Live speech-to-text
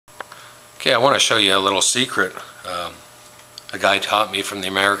Okay, I want to show you a little secret a guy taught me from the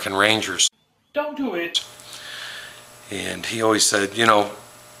American Rangers. Don't do it. And he always said, you know,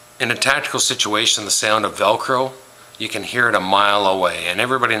 in a tactical situation, the sound of Velcro, you can hear it a mile away. And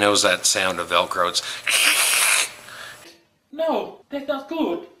everybody knows that sound of Velcro. It's No, that's not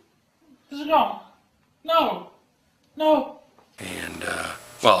good. This is wrong. No. No. And,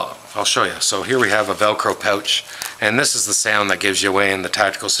 well, I'll show you. So here we have a Velcro pouch. And this is the sound that gives you away in the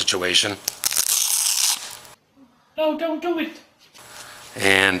tactical situation. No, don't do it.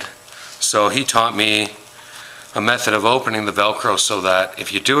 And so he taught me a method of opening the Velcro so that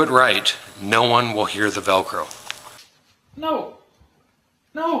if you do it right, no one will hear the Velcro. No.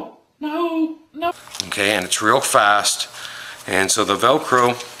 No. No. No. Okay, and it's real fast. And so the Velcro,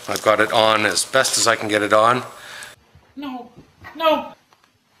 I've got it on as best as I can get it on. No. No.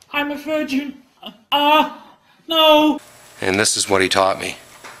 I'm a virgin. No. And this is what he taught me.